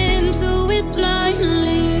go into it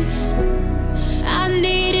blindly. I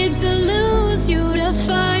needed to lose you to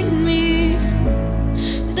find me.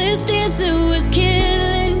 This dancer was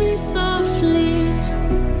killing me softly.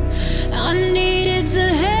 I needed to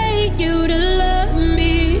hate you to love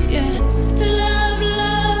me. Yeah, to love,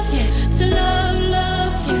 yeah, to love.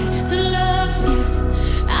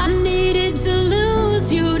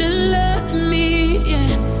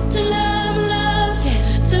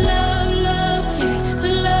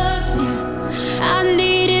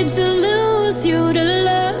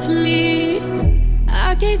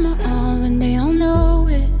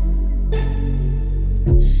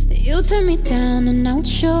 You turned me down and now it's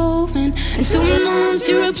showing. And 2 months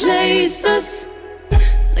you replaced us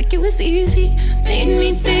like it was easy. Made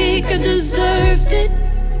me think I deserved it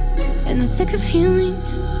in the thick of healing.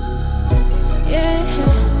 Yeah,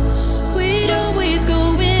 we'd always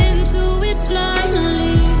go into it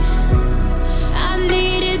blindly. I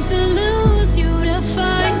needed to lose you to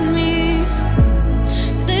find me.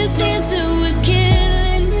 This dancer was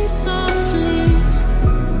killing me softly.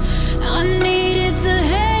 I needed to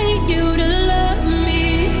hate you to love me.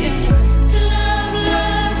 Yeah. To love,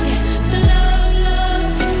 yeah. To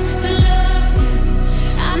love, yeah. To love,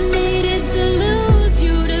 yeah. I needed to lose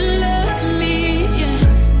you to love me. Yeah.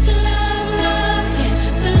 To love, yeah.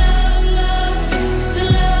 To love, yeah. To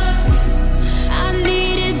love, yeah. I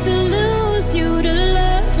needed to lose you to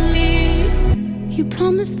love me. You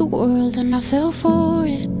promised the world and I fell for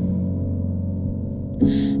it.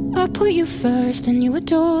 I put you first and you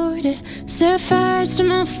adored it. Set fires to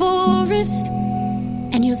my forest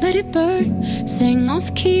and you let it burn. Sang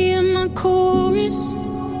off key in my chorus.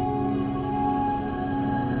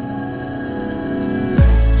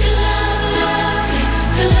 To love,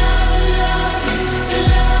 to love, to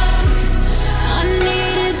love. I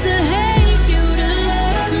needed to hate you to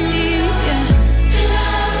love me. Yeah. To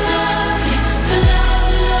love, to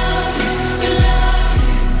love, to love.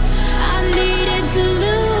 I needed to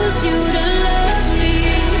lose you to love me.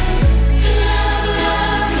 To love,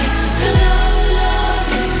 to love,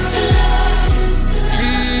 to love.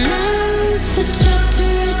 And now the chapter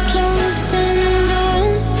is closed and done.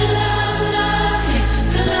 To love,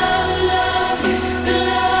 to love, to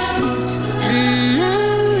love. And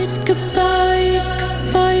now it's goodbye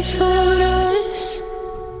for us.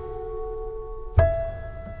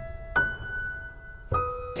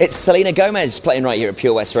 It's Selena Gomez playing right here at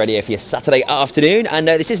Pure West Radio for your Saturday afternoon. And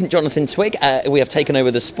this isn't Jonathan Twig. We have taken over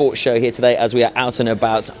the sports show here today as we are out and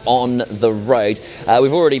about on the road.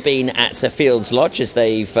 We've already been at Fields Lodge as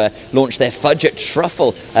they've launched their Fudge at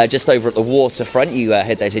Trwffl just over at the waterfront. You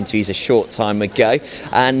heard those interviews a short time ago.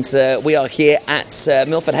 And we are here at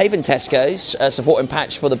Milford Haven Tesco's supporting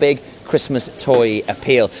Patch for the big Christmas toy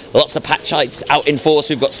appeal. Lots of Patchites out in force.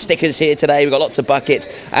 We've got stickers here today. We've got lots of buckets.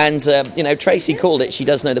 And, Tracy called it. She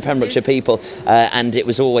does know know the Pembrokeshire people, and it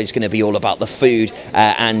was always going to be all about the food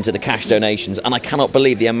and the cash donations, and I cannot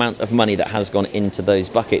believe the amount of money that has gone into those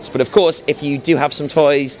buckets. But of course, if you do have some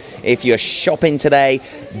toys, if you're shopping today,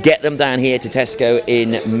 get them down here to Tesco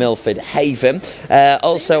in Milford Haven.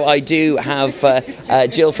 Also, I do have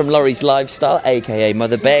Jill from Laurie's Lifestyle, aka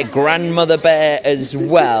Mother Bear, Grandmother Bear as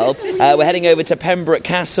well. We're heading over to Pembroke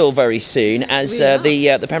Castle very soon, as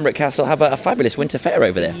the Pembroke Castle have a fabulous winter fair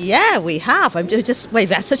over there. Yeah, we have. We've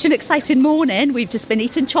had such an exciting morning. We've just been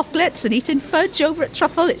eating chocolates and eating fudge over at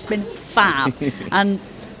Trwffl. It's been fab. And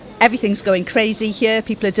everything's going crazy here.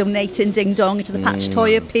 People are donating ding-dong into the Patch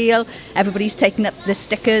Toy Appeal. Everybody's taking up the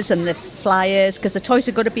stickers and the flyers because the toys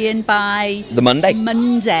are going to be in by... the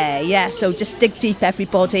Monday, yeah. So just dig deep,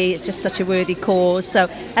 everybody. It's just such a worthy cause. So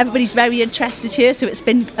everybody's very interested here. So it's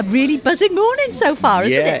been a really buzzing morning so far,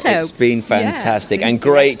 isn't it, Tobe? It's been fantastic and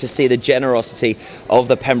great to see the generosity of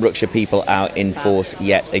the Pembrokeshire people out in force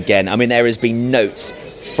yet again. I mean, there has been notes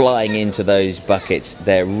flying into those buckets.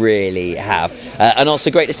 There really have. And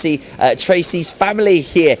also great to see Tracy's family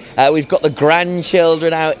here. We've got the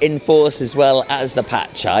grandchildren out in force as well as the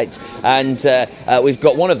Patchites. And we've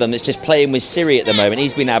got one of them that's just playing with Siri at the moment.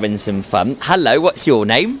 He's been having some fun. Hello, what's your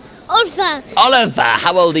name? Oliver. Oliver,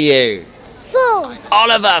 how old are you? 4.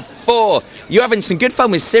 Oliver, 4. You're having some good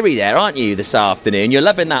fun with Siri there, aren't you, this afternoon? You're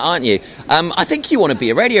loving that, aren't you? I think you want to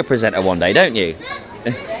be a radio presenter one day, don't you?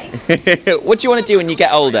 What do you want to do when you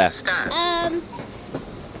get older?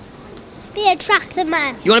 Be a tractor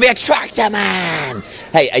man. You want to be a tractor man?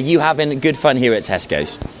 Hey, are you having good fun here at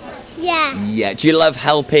Tesco's? Yeah. Yeah. Do you love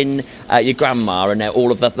helping your grandma and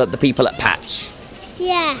all of the people at Patch?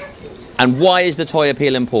 Yeah. And why is the toy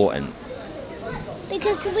appeal important?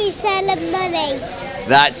 Because we sell them money.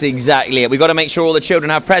 That's exactly it. We've got to make sure all the children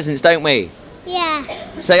have presents, don't we? Yeah.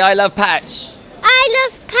 Say, I love Patch. I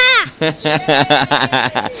love Patch.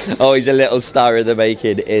 Oh, he's a little star of the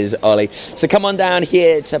making, is Ollie. So come on down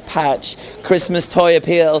here to Patch. Christmas Toy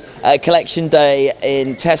Appeal Collection Day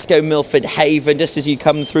in Tesco Milford Haven. Just as you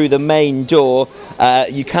come through the main door,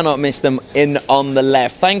 you cannot miss them in on the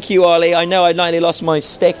left. Thank you, Ollie. I know I nearly lost my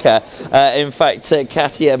sticker. In fact,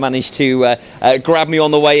 Katia managed to grab me on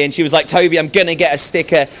the way in. She was like, Toby, I'm going to get a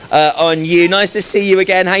sticker on you. Nice to see you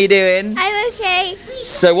again. How you doing? I'm okay.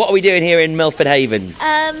 So what are we doing here in Milford Haven?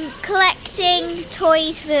 Collecting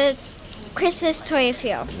toys for Christmas Toy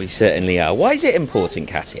Appeal. We certainly are. Why is it important,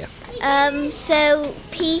 Katia? So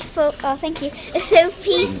people... Oh, thank you. So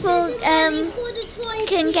people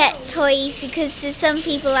can get toys because there's some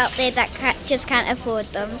people out there that just can't afford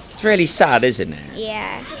them. It's really sad, isn't it?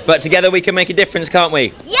 Yeah. But together we can make a difference, can't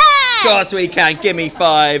we? Yeah! Of course we can. Give me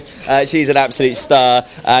 5. She's an absolute star.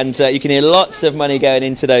 And you can hear lots of money going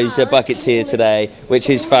into those buckets here today, which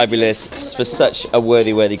is fabulous for such a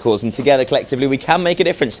worthy cause. And together, collectively, we can make a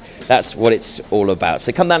difference. That's what it's all about.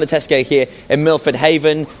 So come down to Tesco here in Milford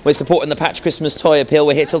Haven. We're supporting the Patch Christmas Toy Appeal.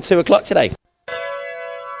 We're here till 2 o'clock today.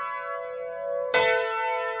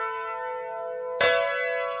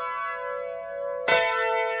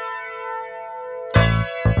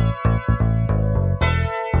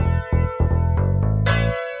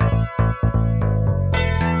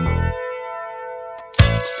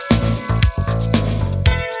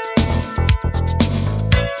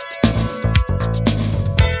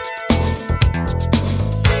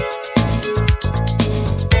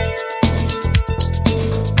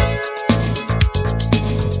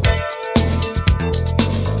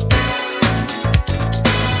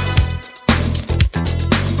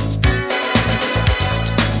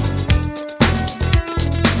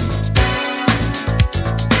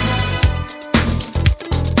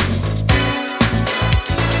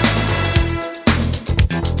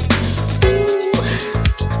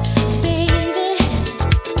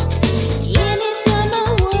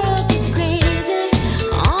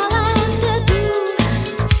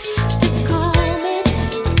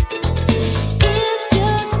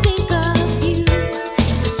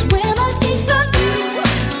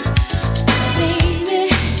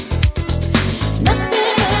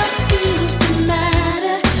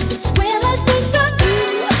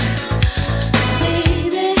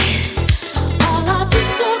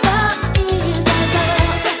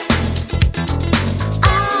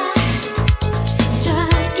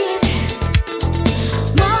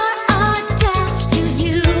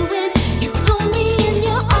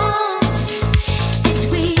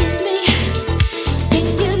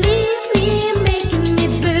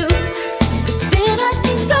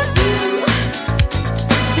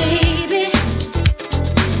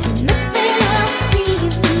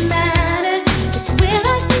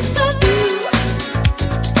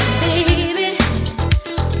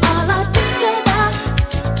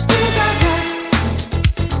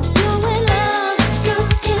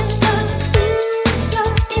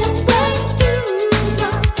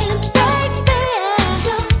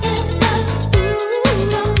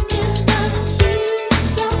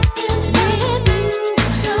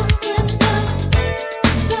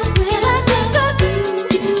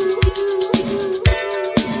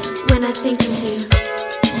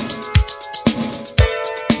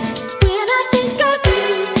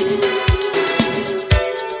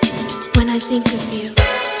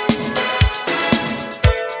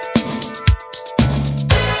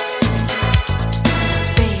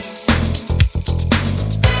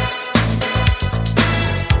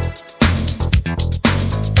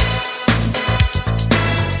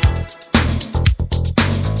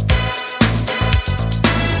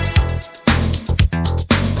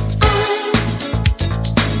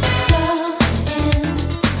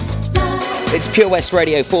 It's Pure West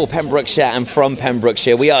Radio for Pembrokeshire and from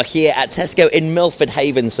Pembrokeshire. We are here at Tesco in Milford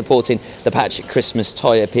Haven supporting the Patch Christmas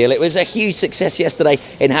Toy Appeal. It was a huge success yesterday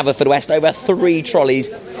in Haverfordwest. Over 3 trolleys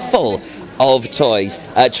full of toys.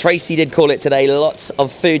 Tracy did call it today. Lots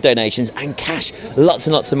of food donations and cash. Lots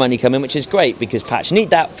and lots of money coming, which is great because Patch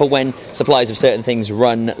need that for when supplies of certain things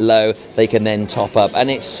run low. They can then top up.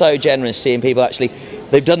 And it's so generous seeing people actually...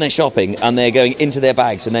 They've done their shopping and they're going into their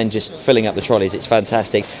bags and then just filling up the trolleys. It's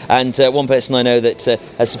fantastic. And one person I know that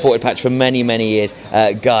has supported Patch for many, many years,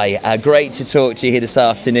 Guy. Great to talk to you here this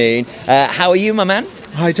afternoon. How are you, my man?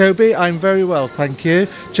 Hi Toby, I'm very well, thank you.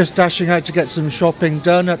 Just dashing out to get some shopping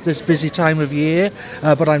done at this busy time of year,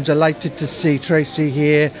 but I'm delighted to see Tracy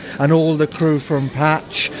here and all the crew from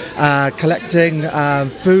Patch collecting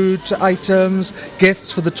food items,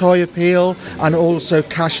 gifts for the toy appeal and also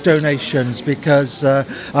cash donations because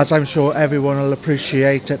as I'm sure everyone will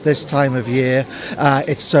appreciate at this time of year,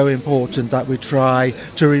 it's so important that we try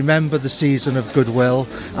to remember the season of goodwill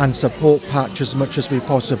and support Patch as much as we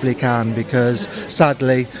possibly can because sadly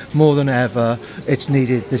more than ever it's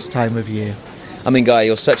needed this time of year. I mean, Guy,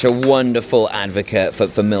 you're such a wonderful advocate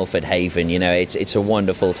for Milford Haven. You know, it's a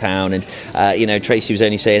wonderful town. And, you know, Tracy was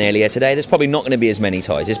only saying earlier today, there's probably not going to be as many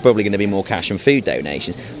toys. There's probably going to be more cash and food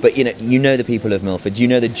donations. But, you know the people of Milford. You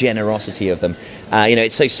know the generosity of them. You know,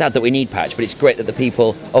 it's so sad that we need Patch, but it's great that the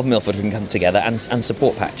people of Milford can come together and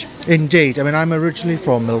support Patch. Indeed. I mean, I'm originally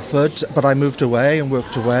from Milford, but I moved away and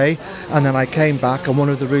worked away. And then I came back. And one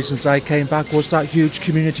of the reasons I came back was that huge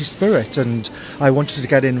community spirit. And I wanted to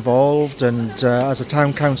get involved and... as a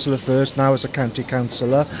town councillor first, now as a county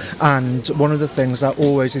councillor, and one of the things that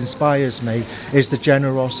always inspires me is the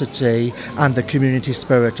generosity and the community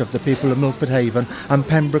spirit of the people of Milford Haven and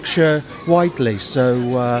Pembrokeshire widely,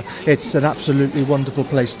 so it's an absolutely wonderful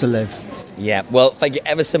place to live. Yeah, well, thank you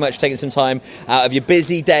ever so much for taking some time out of your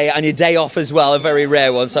busy day and your day off as well, a very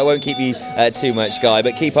rare one, so I won't keep you too much, Guy,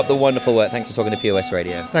 but keep up the wonderful work. Thanks for talking to Pure West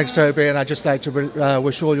Radio. Thanks, Toby, and I'd just like to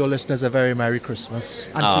wish all your listeners a very Merry Christmas,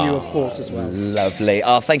 and to you, of course, as well. Lovely.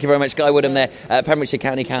 Oh, thank you very much, Guy Woodham there, Pembrokeshire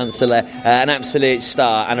County Councillor, an absolute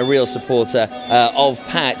star and a real supporter of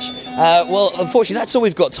Patch. Well, unfortunately, that's all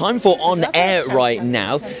we've got time for on air right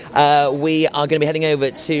now. We are going to be heading over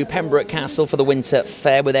to Pembroke Castle for the Winter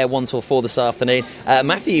Fair. We're there 1 till 4 this afternoon.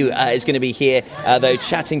 Matthew is going to be here, though,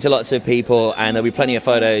 chatting to lots of people, and there'll be plenty of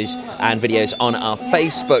photos and videos on our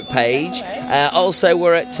Facebook page. Also,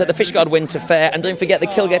 we're at the Fishguard Winter Fair, and don't forget the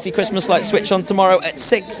Kilgetty Christmas light switch on tomorrow at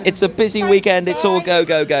 6. It's a busy weekend. It's all go,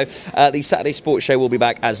 go, go. The Saturday Sports Show will be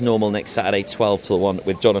back as normal next Saturday, 12 till 1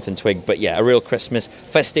 with Jonathan Twigg. But yeah, a real Christmas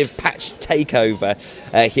festive Patch takeover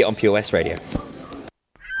here on Pure West Radio.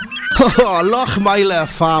 Oh, Lochmeyler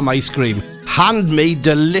Farm Ice Cream. Handmade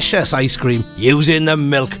delicious ice cream using the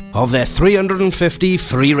milk of their 350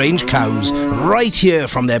 free-range cows right here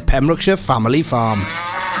from their Pembrokeshire family farm.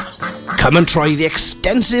 Come and try the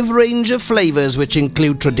extensive range of flavours which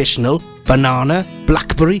include traditional, banana,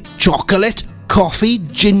 blackberry, chocolate, coffee,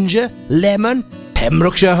 ginger, lemon,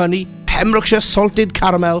 Pembrokeshire honey, Pembrokeshire salted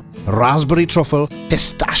caramel, raspberry truffle,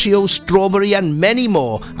 pistachio, strawberry and many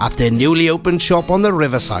more at their newly opened shop on the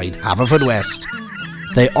Riverside, Haverfordwest.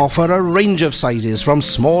 They offer a range of sizes from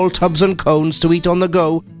small tubs and cones to eat on the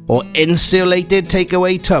go or insulated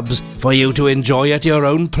takeaway tubs for you to enjoy at your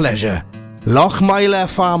own pleasure.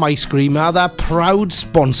 Lochmeyler Farm Ice Cream are the proud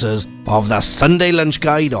sponsors of the Sunday Lunch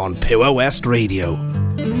Guide on Pure West Radio.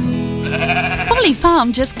 Folly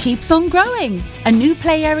Farm just keeps on growing. A new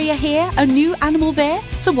play area here, a new animal there.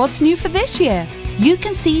 So what's new for this year? You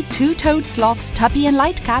can see two-toed sloths Tubby and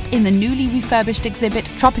Lightcap in the newly refurbished exhibit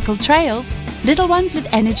Tropical Trails. Little ones with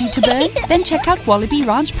energy to burn, then check out Wallaby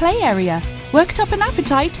Ranch play area. Worked up an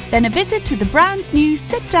appetite? Then a visit to the brand new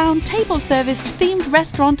sit-down, table-serviced themed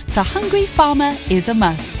restaurant The Hungry Farmer is a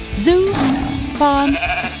must. Zoo, farm,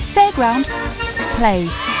 fairground, play.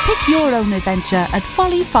 Pick your own adventure at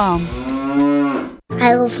Folly Farm.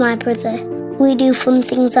 I love my brother. We do fun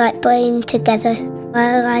things like playing together.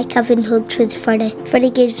 I like having hugs with Freddie.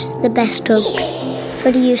 Freddie gives the best hugs.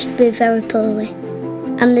 Freddie used to be very poorly,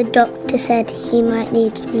 and the doctor said he might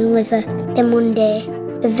need a new liver. Then one day,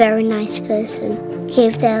 a very nice person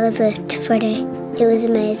gave their liver to Freddie. It was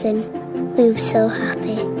amazing. We were so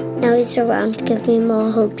happy. Now he's around to give me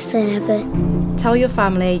more hugs than ever. Tell your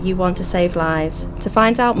family you want to save lives. To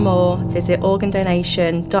find out more, visit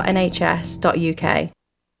organdonation.nhs.uk.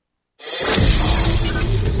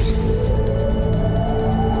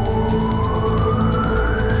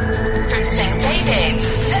 From St David's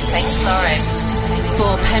to St Florence.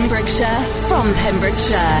 For Pembrokeshire, from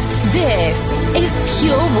Pembrokeshire, this is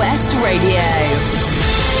Pure West Radio.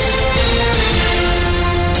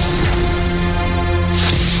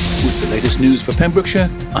 With the latest news for Pembrokeshire,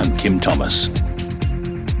 I'm Kim Thomas.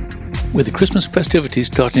 With the Christmas festivities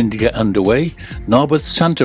starting to get underway, Narberth Santa